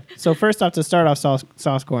wild. So first off, to start off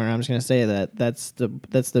sauce corner, I'm just gonna say that's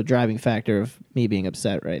the driving factor of me being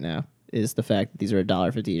upset right now is the fact that these are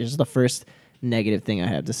 $1.50 each. This is the first negative thing I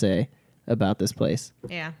have to say about this place.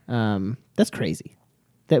 Yeah. That's crazy.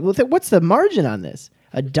 What's the margin on this?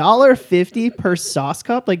 $1.50 per sauce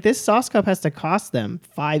cup? Like this sauce cup has to cost them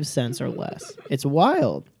 5 cents or less. It's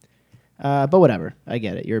wild. But whatever. I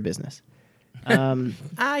get it. You're a business.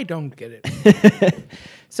 I don't get it.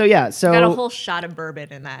 So yeah. Got a whole shot of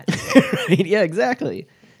bourbon in that. Right, yeah, exactly.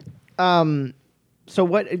 So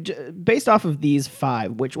what? Based off of these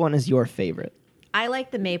 5, which one is your favorite? I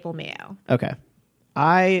like the maple mayo. Okay.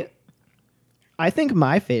 I think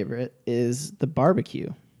my favorite is the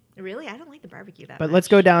barbecue. Really, I don't like the barbecue that But much. let's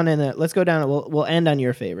go down we'll end on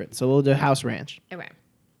your favorite. So we'll do house ranch. Okay.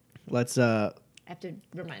 Let's I have to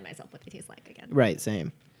remind myself what they taste like again. right,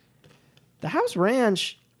 same. The house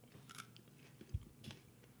ranch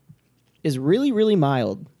is really, really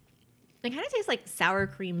mild. It kind of tastes like sour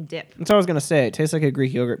cream dip. That's what I was gonna say. It tastes like a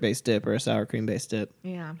Greek yogurt based dip or a sour cream based dip.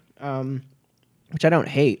 Yeah. Which I don't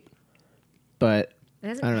hate. But It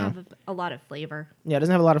doesn't I don't have a lot of flavor. yeah, it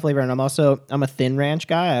doesn't have a lot of flavor, and I'm a thin ranch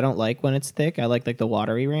guy. I don't like when it's thick. I like the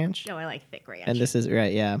watery ranch. No, I like thick ranch. And this is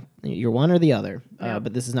right, yeah. You're one or the other. Yeah.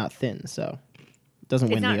 But this is not thin, so it doesn't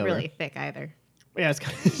it's win me not over. really thick either. Yeah,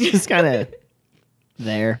 it's just kind of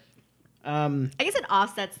there. I guess it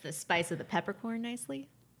offsets the spice of the peppercorn nicely.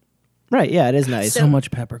 Right, yeah, it is nice. So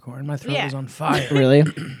much peppercorn. My throat Yeah. is on fire. Really?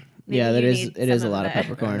 Maybe Yeah, that you is need it is a some lot of that. I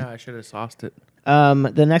peppercorn. know, I should have sauced it.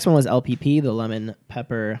 The next one was LPP, the lemon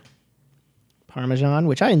pepper parmesan,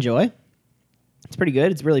 which I enjoy. It's pretty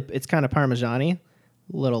good. It's kind of parmesan-y,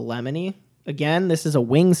 a little lemony. Again, this is a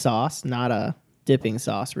wing sauce, not a dipping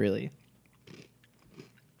sauce, really.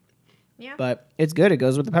 Yeah. But it's good. It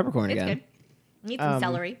goes with the peppercorn it's again. good. Need some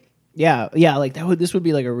celery. Yeah, like this would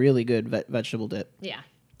be like a really good vegetable dip. Yeah.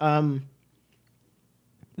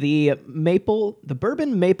 The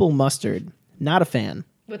bourbon maple mustard, not a fan.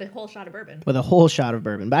 With a whole shot of bourbon. With a whole shot of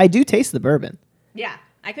bourbon, but I do taste the bourbon. Yeah.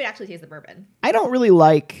 I could actually taste the bourbon. I don't really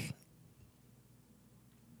like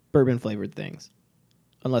bourbon flavored things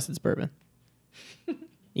unless it's bourbon.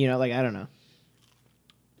 Like I don't know.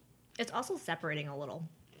 It's also separating a little.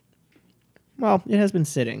 Well, it has been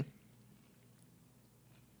sitting.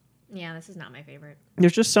 Yeah, this is not my favorite.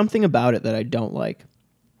 There's just something about it that I don't like.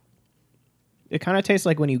 It kind of tastes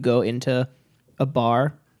like when you go into a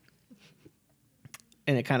bar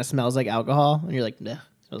and it kind of smells like alcohol and you're like, nah, it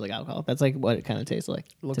smells like alcohol. That's like what it kind of tastes like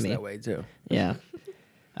Looks to me. that way too. Yeah.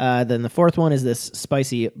 Then the fourth one is this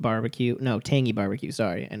tangy barbecue,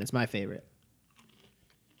 sorry, and it's my favorite.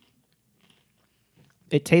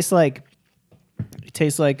 It tastes like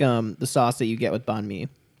the sauce that you get with banh mi.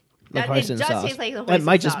 Like It hoisin does sauce. taste like the That hoisin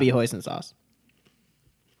might just sauce. be hoisin sauce.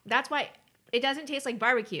 That's why it doesn't taste like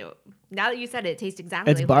barbecue. Now that you said it, it tastes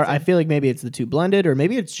exactly It's like I feel like maybe it's the two blended, or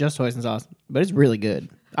maybe it's just hoisin sauce, but it's really good.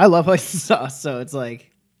 I love hoisin sauce, so it's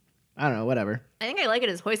like I don't know, whatever. I think I like it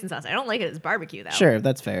as hoisin sauce. I don't like it as barbecue though. Sure,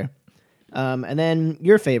 that's fair. And then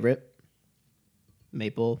your favorite,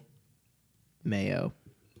 maple mayo.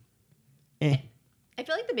 Eh. I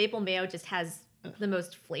feel like the maple mayo just has the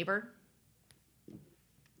most flavor.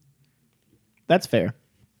 That's fair.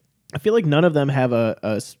 I feel like none of them have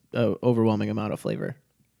a overwhelming amount of flavor.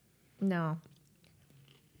 No.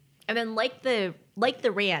 And then like the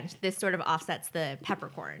ranch, this sort of offsets the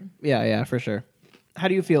peppercorn. Yeah, for sure. How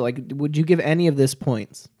do you feel? Like, would you give any of this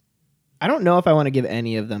points? I don't know if I want to give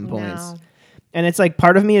any of them points. No. And it's like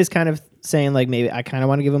part of me is kind of saying like maybe I kind of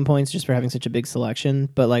want to give them points just for having such a big selection,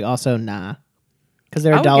 but like also nah, because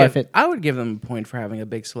they're $1.50. I would give them a point for having a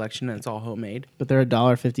big selection and it's all homemade. But they're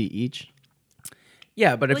 $1.50 each.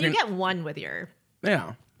 Yeah, but if Well, you you're get one with your.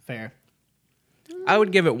 yeah, Fair. I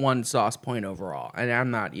would give it 1 sauce point overall, and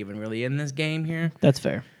I'm not even really in this game here, That's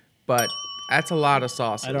fair. but that's a lot of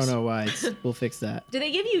sauces. I don't know why. We'll fix that. Do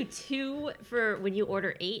they give you 2 for when you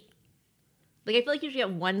order 8? Like I feel like you should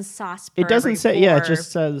get 1 sauce per It doesn't every say. Yeah, it 4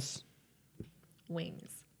 just says.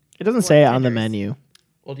 wings. It doesn't Four say it on the tenders. menu.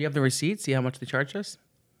 Well, do you have the receipt? See how much they charge us?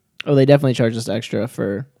 Oh, they definitely charge us extra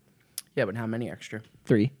for Yeah, but how many extra?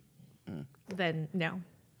 3. Then no.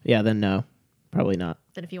 Yeah, then no, probably not.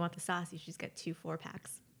 Then if you want the sauce, you should just get 2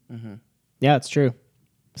 4-packs. Yeah, it's true.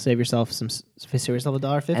 Save yourself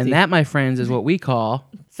 $1.50. And that, my friends, is what we call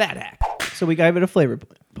fat hack. So we gave it a flavor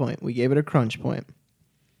point. We gave it a crunch point.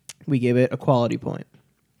 We gave it a quality point.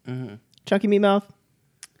 Chunky meat mouth.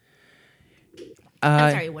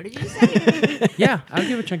 I'm sorry, what did you say? Yeah, I'll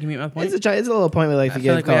give a chunky meat mouth point. It's a little point we like to I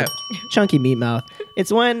feel give like we called chunky meat mouth.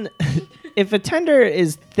 It's when if a tender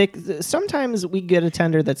is thick. Sometimes we get a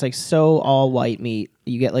tender that's like so all white meat.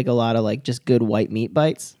 You get like a lot of like just good white meat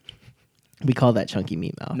bites. We call that chunky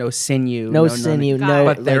meat mouth. No sinew. No none. sinew. Got No, it.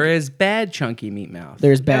 But there like, is bad chunky meat mouth,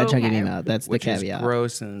 there's bad Okay. chunky meat mouth. That's which the is caveat.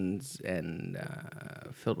 gross and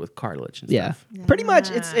filled with cartilage and Yeah, stuff. pretty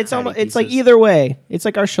much. It's Fatty almost. It's like pieces. either way. It's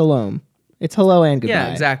like our shalom. It's hello and goodbye.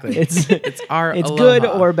 Yeah, exactly. It's It's our it's aloha. good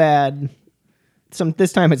or bad.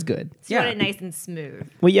 This time it's good. So you want Yeah. it nice and smooth.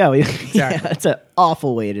 Well, yeah, yeah, that's an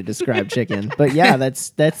awful way to describe chicken, but yeah,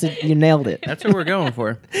 that's it. You nailed it. That's what we're going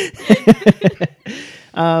for.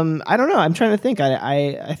 I don't know. I'm trying to think.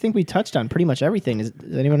 I think we touched on pretty much everything. Does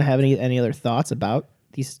anyone have any other thoughts about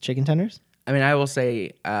these chicken tenders? I mean, I will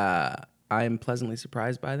say I'm pleasantly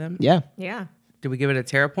surprised by them. Yeah, Yeah. Did we give it a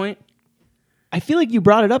Terra point? I feel like you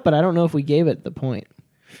brought it up, but I don't know if we gave it the point.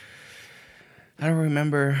 I don't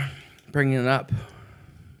remember bringing it up.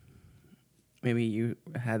 Maybe you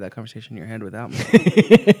had that conversation in your head without me.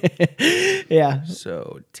 Yeah,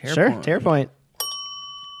 So Terra sure. point. Terra point.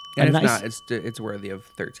 And A if nice- not, it's worthy of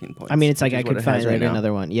 13 points. I mean, it's like which I is what could it has find right now.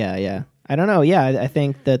 another one. Yeah. I don't know. Yeah, I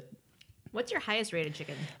think that What's your highest rated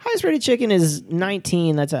chicken? highest rated chicken is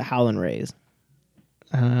 19. That's a Howlin' Rays.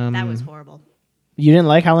 That was horrible. You didn't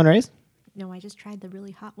like Howlin' Rays? No, I just tried the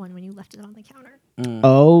really hot one when you left it on the counter.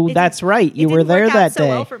 Oh, It that's did- right. You it were didn't there work out that so day.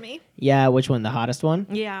 well for me. Yeah, which one? The hottest one?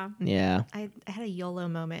 Yeah. Yeah. I had a YOLO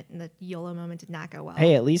moment, and the YOLO moment did not go well.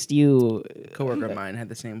 Hey, at least you Coworker of mine had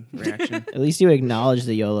the same reaction. At least you acknowledged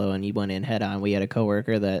the YOLO and you went in head on. We had a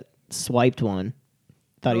coworker that swiped one.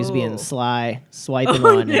 Thought he was being Oh. sly, swiping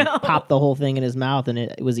one and popped the whole thing in his mouth, and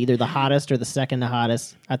it was either the hottest or the second to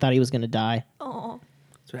hottest. I thought he was going to die. Oh.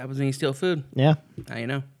 That's what happens when you steal food. Yeah. Now you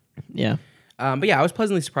know. Yeah. But yeah, I was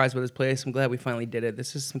pleasantly surprised with this place. I'm glad we finally did it.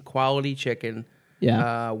 This is some quality chicken.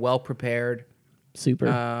 Yeah. Well prepared. Super.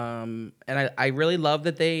 And I really love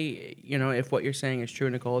that they, if what you're saying is true,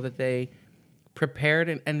 Nicole, that they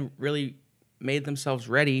prepared and really made themselves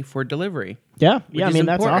ready for delivery. yeah. which Yeah. I is mean,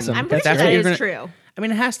 that's important. awesome. I'm pretty That's sure what that you're is gonna- true. I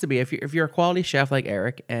mean, it has to be. If you're a quality chef like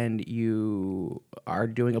Eric and you are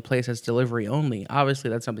doing a place that's delivery only, obviously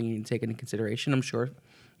that's something you can take into consideration. I'm sure,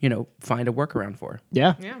 find a workaround for.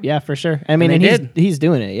 Yeah. Yeah. Yeah, for sure. I mean, they and did. he's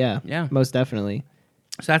doing it. Yeah. Yeah. Most definitely.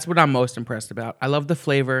 So that's what I'm most impressed about. I love the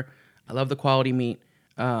flavor. I love the quality meat.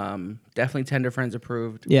 Definitely Tender Friends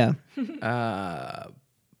approved. Yeah.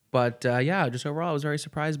 But yeah, just overall, I was very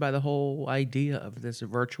surprised by the whole idea of this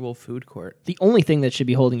virtual food court. The only thing that should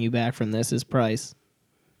be holding you back from this is price.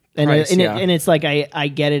 And Price, yeah. and it's like I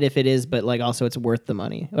get it if it is, but like also it's worth the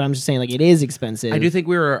money. But I'm just saying like it is expensive. I do think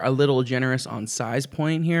we were a little generous on size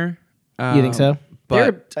point here. You think so?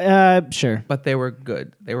 But Sure. but they were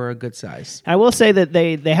good. They were a good size. I will say that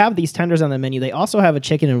they have these tenders on the menu. They also have a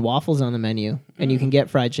chicken and waffles on the menu, and you can get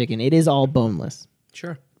fried chicken. It is all boneless,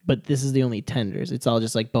 Sure. but this is the only tenders. It's all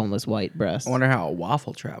just like boneless white breast. I wonder how a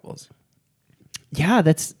waffle travels. Yeah,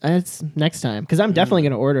 that's next time because I'm definitely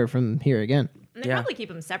going to order from here again. And they Yeah. probably keep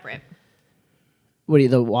them separate. What do you,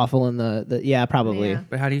 the waffle and the yeah, probably. Yeah.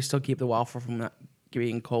 But how do you still keep the waffle from not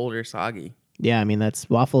being cold or soggy. Yeah, I mean that's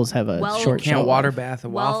waffles have a Well, short Can't shelf water life. bath a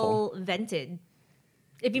waffle. Well vented.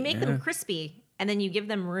 If you make them crispy and then you give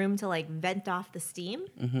them room to like vent off the steam,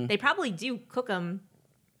 they probably do cook them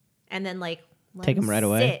and then like let Take 'em right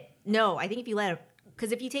away? sit. No, I think if you let it,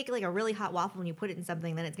 because if you take like a really hot waffle and you put it in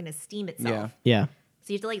something, then it's gonna steam itself. Yeah. Yeah,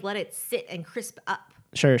 So you have to like let it sit and crisp up,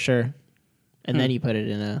 sure. And then you put it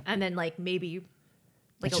in a. and then like maybe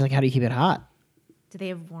like, It's like, how do you keep it hot? do they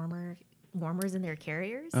have warmers in their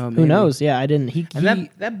carriers? Who Maybe. knows? Yeah, I didn't. He And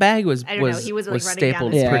that bag was I don't know, he was, like, running down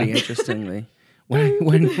stapled the pretty street. interestingly.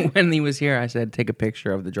 When he was here, I said take a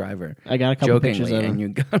picture of the driver. I got a couple jokingly, pictures of and him. you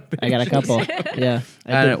got. I got a couple. Yeah,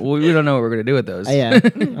 I did. We don't know what we're gonna do with those. Yeah,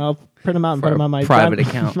 I'll print them out and For put them a on my private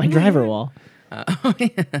account. my driver wall.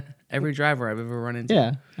 Every driver I've ever run into.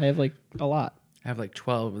 Yeah, I have like a lot. I have like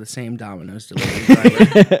 12 of the same Domino's delivery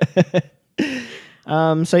driver.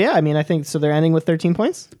 So yeah, I mean, I think so. They're ending with 13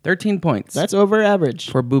 points. 13 points. That's over average.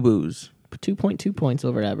 for Boo Boos. 2.2 points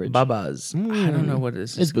over average. Bubba's. I don't know what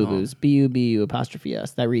this It's is Boo called. Boos.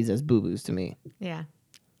 BUBU''s. That reads as Boo Boos to me. Yeah.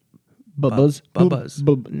 Bubba's. Bubba's.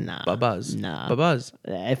 Nah. Bubba's. Nah. Bubba's.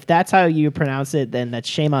 If that's how you pronounce it, then that's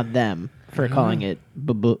shame on them for calling it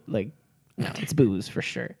like. No, it's booze for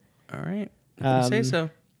sure. All right. If you say so.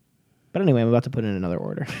 But anyway, I'm about to put in another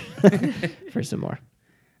order for some more.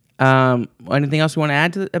 Anything else you want to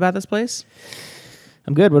add about this place?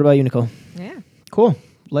 I'm good. What about you, Nicole? Yeah. Cool.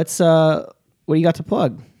 Let's. What do you got to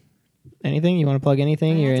plug? Anything you want to plug?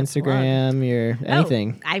 Anything? What do I Your got to Instagram? Your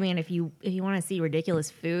anything? Oh, I mean, if you want to see ridiculous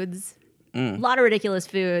foods, a lot of ridiculous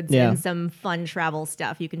foods Yeah. and some fun travel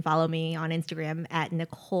stuff, you can follow me on Instagram at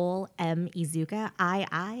Nicole M Izuka,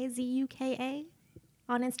 IIZUKA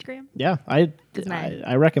on Instagram. Yeah, It's mine.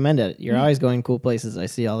 I recommend it. You're always going cool places. I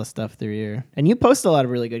see all the stuff through your, and you post a lot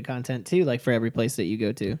of really good content too, like for every place that you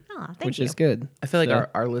go to, Aw, thank which you. is good. I feel like So-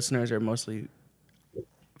 our listeners are mostly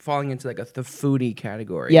falling into like the foodie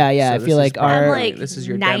category. Yeah, yeah, I this feel is like probably- our- I'm like this is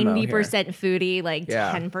your demo here. 90% foodie, like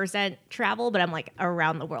Yeah. 10% travel, but I'm like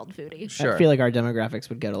around the world foodie. Sure. I feel like our demographics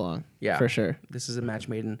would get along. Yeah. for sure. This is a match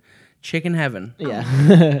made in chicken heaven.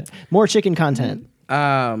 Yeah, more chicken content.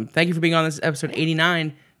 Thank you for being on this episode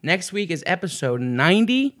 89. Next week is episode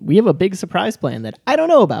 90. We have a big surprise plan that I don't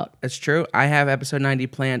know about. That's true. I have episode 90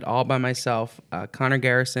 planned all by myself. Connor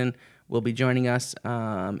Garrison will be joining us,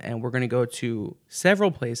 and we're going to go to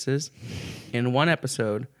several places in one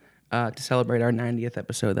episode to celebrate our 90th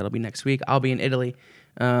episode. That'll be next week. I'll be in Italy.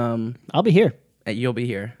 I'll be here. You'll be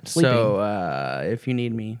here. Sleeping. So if you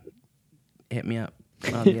need me, hit me up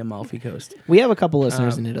on the Amalfi Coast. We have a couple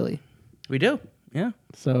listeners in Italy, We do. Yeah.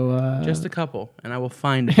 so Just a couple. And I will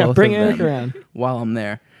find yeah, both bring of Eric them around. while I'm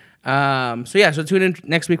there. So tune in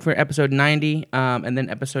next week for episode 90. And then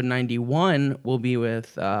episode 91 will be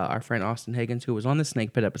with our friend Austin Higgins, who was on the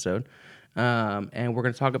Snake Pit episode. And we're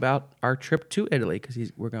going to talk about our trip to Italy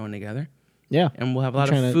because we're going together. Yeah, And we'll have a lot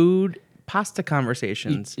trying of to- food, pasta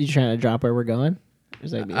conversations. you trying to drop where we're going? Or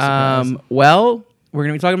is that gonna be a surprise? Well, we're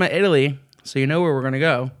going to be talking about Italy, so you know where we're going to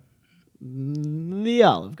go. The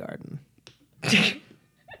Olive Garden.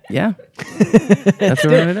 Yeah. That's what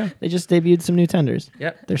we're going to do. They just debuted some new tenders.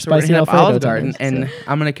 Yep. They're So we're gonna spicy hit up Alfredo Olive Garden, tenders, and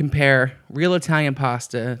I'm gonna compare real Italian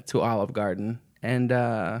pasta to Olive Garden, and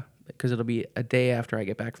because it'll be a day after I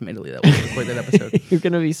get back from Italy that we'll record that episode. You're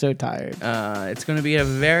gonna be so tired. It's gonna be a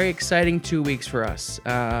very exciting 2 weeks for us.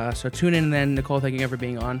 So tune in then. Nicole, thank you again for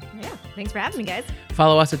being on. Yeah. Thanks for having me, guys.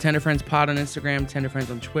 Follow us at Tender Friends Pod on Instagram, Tender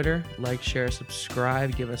Friends on Twitter. Like, share,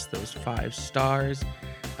 subscribe. Give us those 5 stars.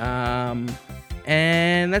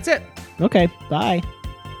 And that's it. Okay, bye.